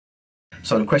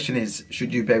So the question is,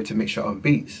 should you be able to mix your own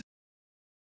beats?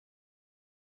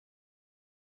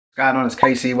 What's going on, it's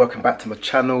Casey, welcome back to my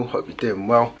channel, hope you're doing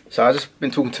well. So I've just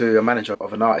been talking to a manager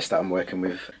of an artist that I'm working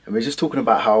with, and we're just talking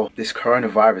about how this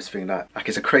coronavirus thing, that like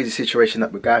it's a crazy situation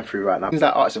that we're going through right now. It seems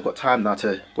like artists have got time now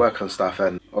to work on stuff,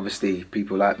 and obviously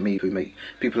people like me,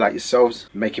 people like yourselves,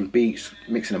 making beats,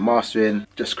 mixing and mastering,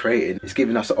 just creating. It's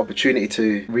giving us the opportunity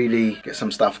to really get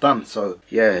some stuff done. So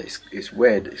yeah, it's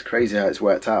weird, it's crazy how it's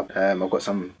worked out. I've got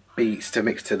some beats to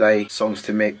mix today, songs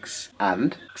to mix,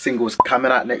 and singles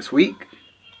coming out next week.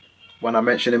 One I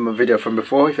mentioned in my video from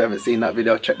before. If you haven't seen that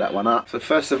video, check that one out. So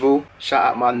first of all, shout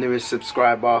out my newest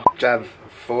subscriber,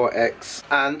 Jav4X,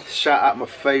 and shout out my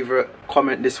favourite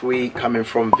comment this week coming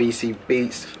from VC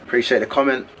Beats. Appreciate the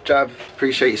comment, Jav.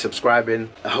 Appreciate you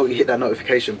subscribing. I hope you hit that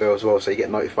notification bell as well so you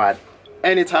get notified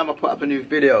anytime I put up a new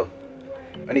video.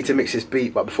 I need to mix this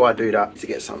beat, but before I do that, to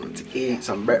get something to eat,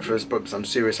 some breakfast, probably some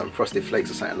cereal, some frosted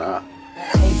flakes or something like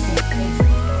that.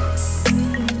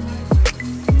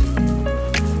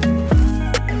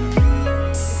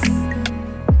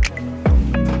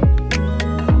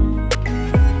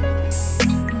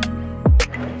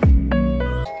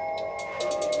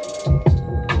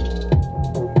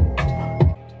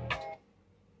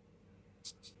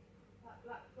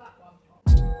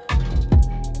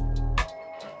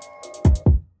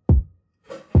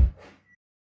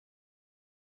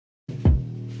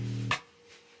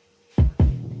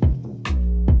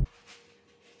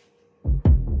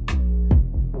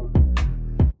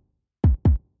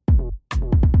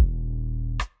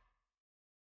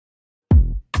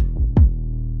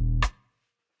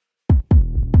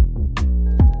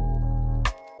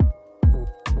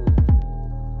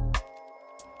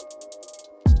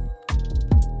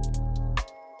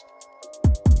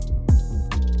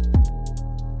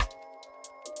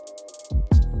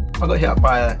 I got hit up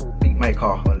by a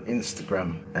Beatmaker on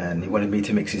Instagram and he wanted me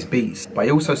to mix his beats, but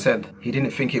he also said he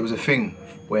didn't think it was a thing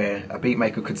where a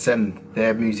beatmaker could send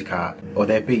their music out or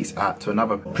their beats out to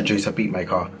another producer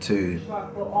beatmaker to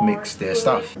mix their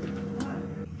stuff.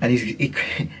 And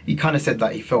he kind of said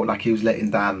that he felt like he was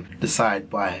letting down the side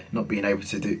by not being able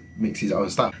to mix his own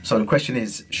stuff. So the question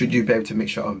is, should you be able to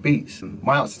mix your own beats?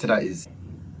 My answer to that is,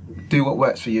 do what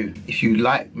works for you. If you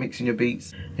like mixing your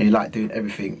beats and you like doing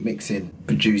everything, mixing,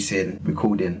 producing,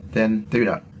 recording, then do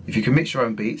that. If you can mix your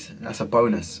own beats, that's a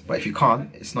bonus. But if you can't,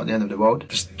 it's not the end of the world.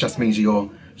 It just means you're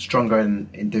stronger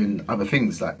in doing other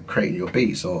things like creating your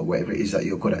beats or whatever it is that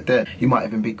you're good at doing. You might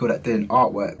even be good at doing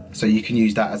artwork, so you can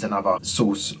use that as another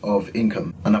source of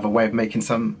income, another way of making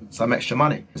some extra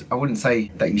money. I wouldn't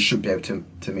say that you should be able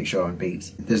to mix your own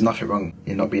beats. There's nothing wrong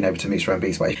in not being able to mix your own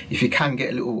beats, but if you can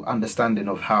get a little understanding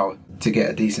of how to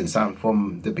get a decent sound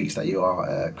from the beats that you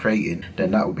are creating,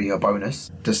 then that will be a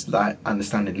bonus. Just like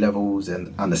understanding levels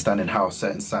and understanding how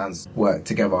certain sounds work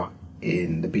together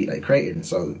in the beat that you're creating,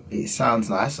 so it sounds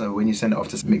nice. So when you send it off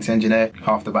to mix engineer,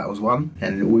 half the battle's won,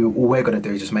 and all we're gonna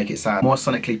do is just make it sound more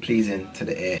sonically pleasing to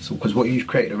the ear. So because what you've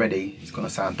created already is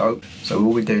gonna sound dope, so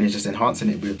all we're doing is just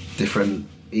enhancing it with different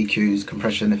EQs,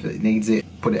 compression if it needs it,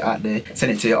 put it out there,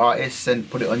 send it to your artist,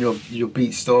 put it on your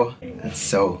beat store and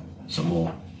sell some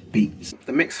more beats.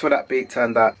 The mix for that beat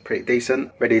turned out pretty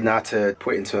decent. Ready now to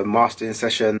put it into a mastering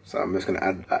session. So I'm just going to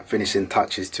add that finishing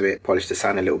touches to it, polish the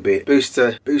sound a little bit, boost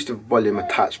the volume a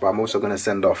touch, but I'm also going to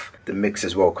send off the mix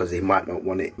as well because he might not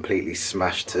want it completely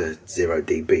smashed to 0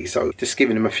 dB. So just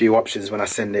giving him a few options when I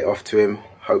send it off to him.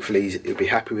 Hopefully he'll be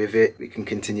happy with it. We can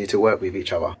continue to work with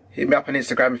each other. Hit me up on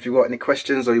Instagram if you've got any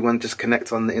questions or you want to just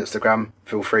connect on the Instagram,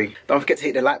 feel free. Don't forget to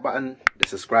hit the like button, the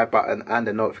subscribe button and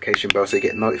the notification bell so you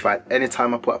get notified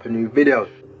anytime I put up a new video.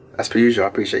 As per usual, I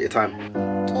appreciate your time.